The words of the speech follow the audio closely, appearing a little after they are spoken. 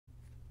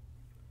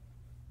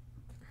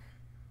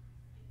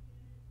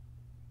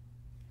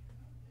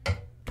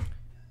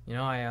You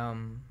know,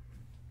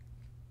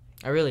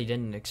 I really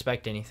didn't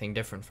expect anything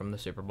different from the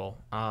Super Bowl.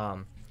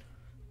 I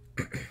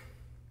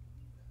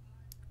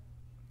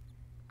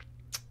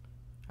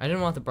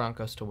didn't want the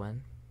Broncos to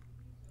win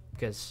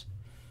because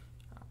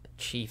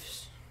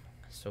Chiefs,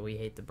 so we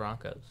hate the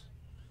Broncos.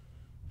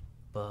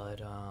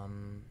 But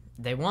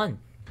they won,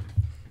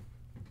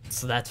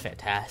 so that's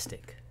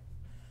fantastic.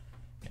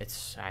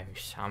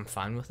 I'm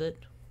fine with it.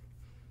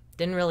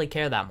 Didn't really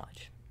care that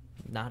much.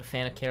 Not a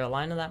fan of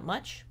Carolina that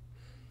much.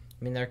 I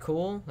mean, they're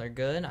cool, they're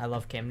good. I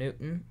love Cam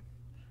Newton,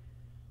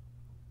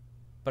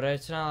 but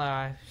it's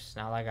not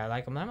like I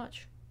like them that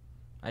much.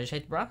 I just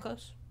hate the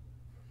Broncos.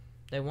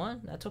 They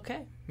won. That's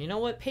okay. You know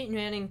what? Peyton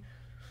Manning.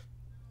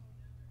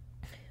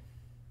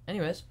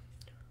 Anyways,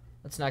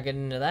 let's not get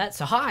into that.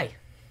 So, hi.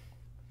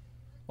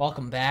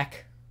 Welcome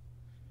back.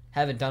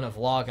 Haven't done a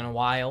vlog in a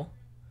while.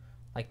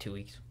 Like 2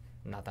 weeks.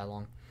 Not that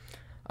long.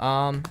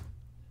 I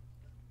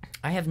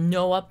have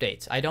no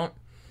updates. I don't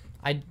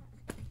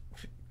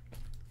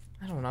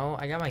know.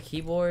 I got my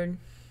keyboard.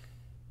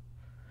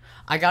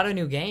 I got a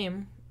new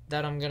game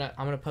that I'm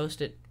gonna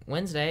post it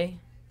Wednesday.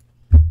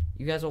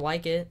 You guys will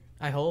like it.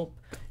 I hope.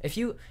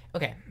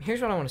 Okay,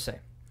 here's what I want to say.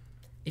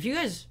 If you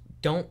guys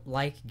don't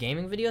like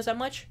gaming videos that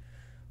much,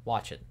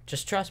 watch it.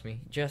 Just trust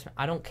me.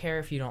 I don't care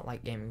if you don't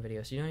like gaming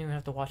videos. You don't even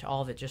have to watch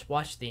all of it. Just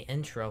watch the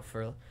intro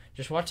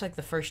just watch like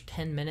the first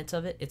 10 minutes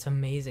of it. It's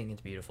amazing.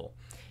 It's beautiful.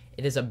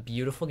 It is a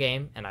beautiful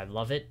game and I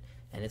love it.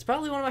 And it's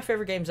probably one of my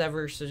favorite games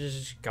ever, so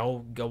just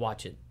go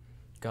watch it.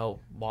 Go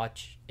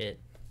watch it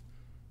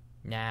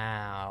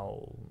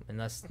now.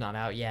 Unless it's not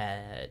out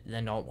yet,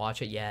 then don't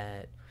watch it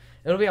yet.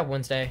 It'll be up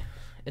Wednesday.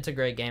 It's a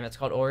great game. It's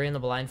called Ori and the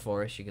Blind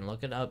Forest. You can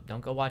look it up.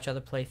 Don't go watch other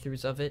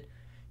playthroughs of it.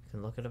 You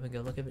can look it up and go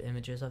look at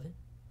images of it.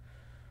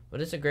 But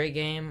it's a great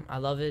game. I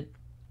love it.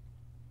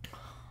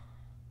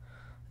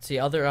 Let's see,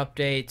 other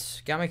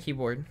updates. Got my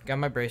keyboard. Got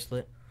my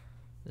bracelet.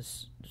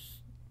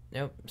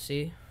 Yep,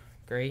 see?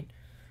 Great.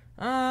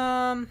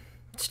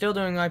 Still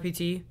doing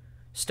IPT.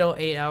 Still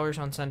 8 hours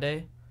on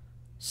Sunday.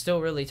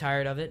 Still really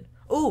tired of it.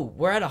 Ooh,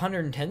 we're at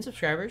 110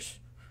 subscribers.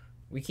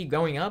 We keep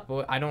going up.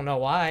 I don't know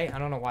why. I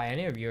don't know why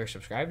any of you are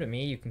subscribed to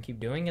me. You can keep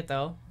doing it,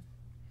 though.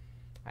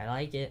 I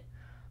like it.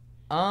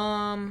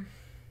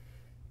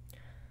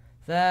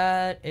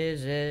 That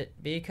is it.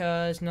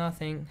 Because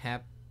nothing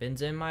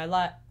happens in my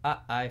life.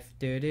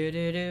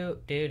 Do-do-do-do.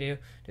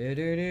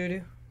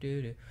 Do-do-do-do.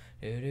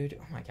 Do-do-do-do.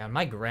 Oh, my God.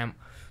 My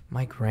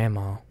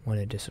grandma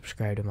wanted to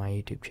subscribe to my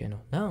YouTube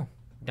channel. No.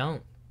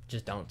 Don't.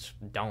 Just don't.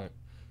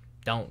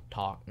 Don't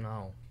talk.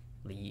 No.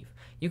 Leave.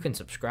 You can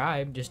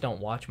subscribe, just don't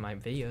watch my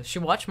videos. She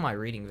watched my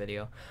reading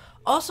video.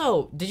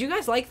 Also, did you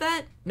guys like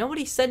that?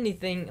 Nobody said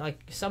anything.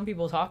 Like, some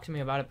people talked to me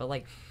about it, but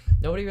like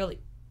nobody really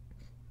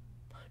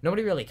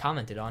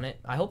commented on it.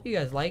 I hope you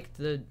guys liked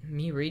the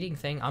me reading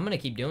thing. I'm gonna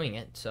keep doing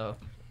it, so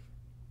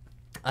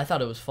I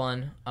thought it was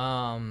fun.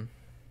 I'm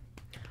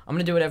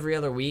gonna do it every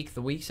other week.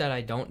 The weeks that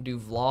I don't do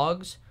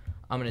vlogs,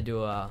 I'm gonna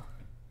do a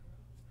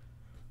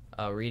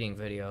reading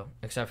video,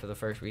 except for the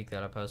first week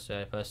that I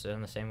posted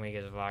in the same week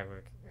as a vlog.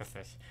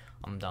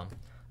 I'm dumb.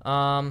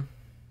 What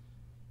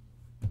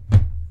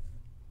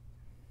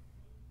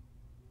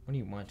do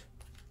you want?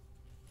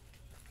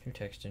 You're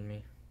texting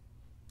me.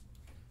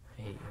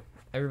 I hate you.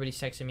 Everybody's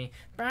texting me.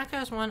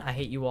 Broncos won. I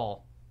hate you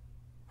all.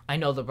 I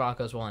know the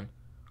Broncos won.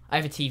 I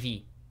have a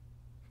TV.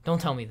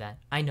 Don't tell me that.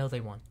 I know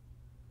they won.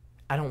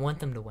 I don't want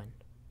them to win.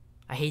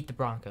 I hate the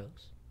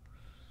Broncos.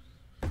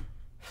 But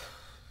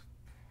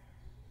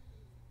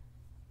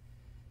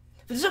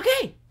it's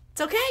okay.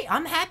 It's okay.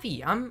 I'm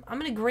happy. I'm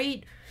in a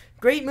great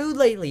mood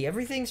lately.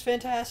 Everything's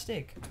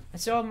fantastic. I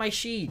still have my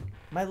sheet.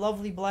 My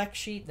lovely black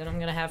sheet that I'm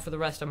going to have for the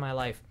rest of my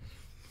life.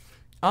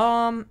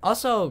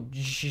 Also,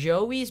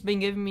 Joey's been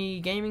giving me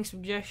game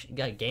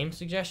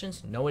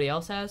suggestions. Nobody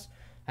else has.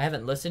 I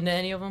haven't listened to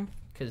any of them.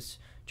 Because,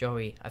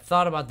 Joey, I've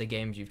thought about the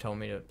games you've told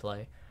me to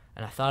play.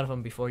 And I thought of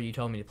them before you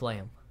told me to play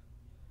them.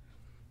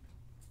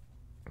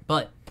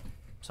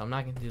 So I'm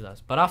not going to do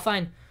those. But I'll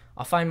find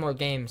more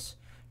games.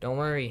 Don't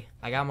worry,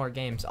 I got more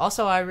games.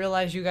 Also, I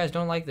realize you guys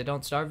don't like the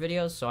Don't Starve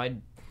videos, so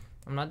I'm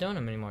not doing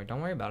them anymore. Don't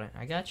worry about it.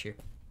 I got you.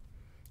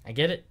 I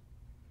get it.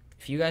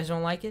 If you guys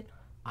don't like it,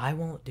 I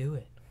won't do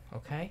it,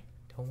 okay?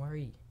 Don't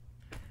worry.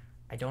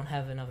 I don't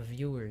have enough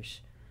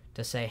viewers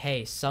to say,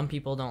 hey, some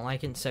people don't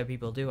like it and some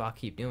people do. I'll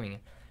keep doing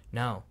it.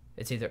 No,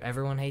 it's either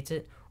everyone hates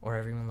it or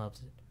everyone loves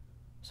it.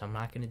 So I'm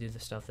not going to do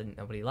the stuff that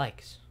nobody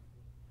likes.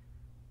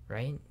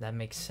 Right? That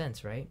makes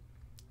sense, right?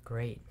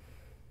 Great.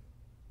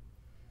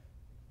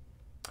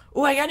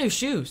 Oh, I got new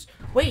shoes.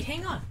 Wait,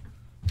 hang on.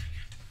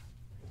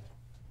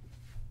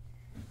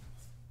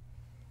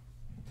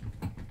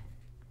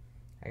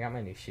 I got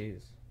my new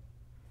shoes.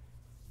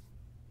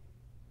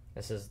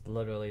 This is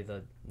literally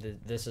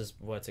this is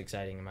what's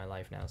exciting in my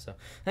life now. So,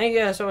 thank you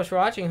guys so much for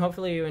watching.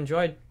 Hopefully you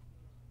enjoyed.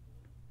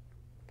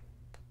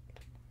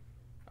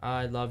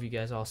 I love you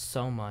guys all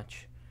so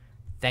much.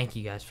 Thank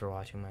you guys for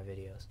watching my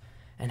videos.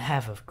 And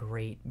have a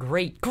great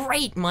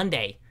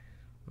Monday.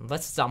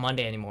 Unless it's not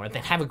Monday anymore.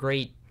 Then have a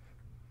great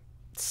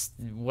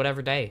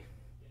whatever day.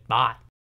 Bye.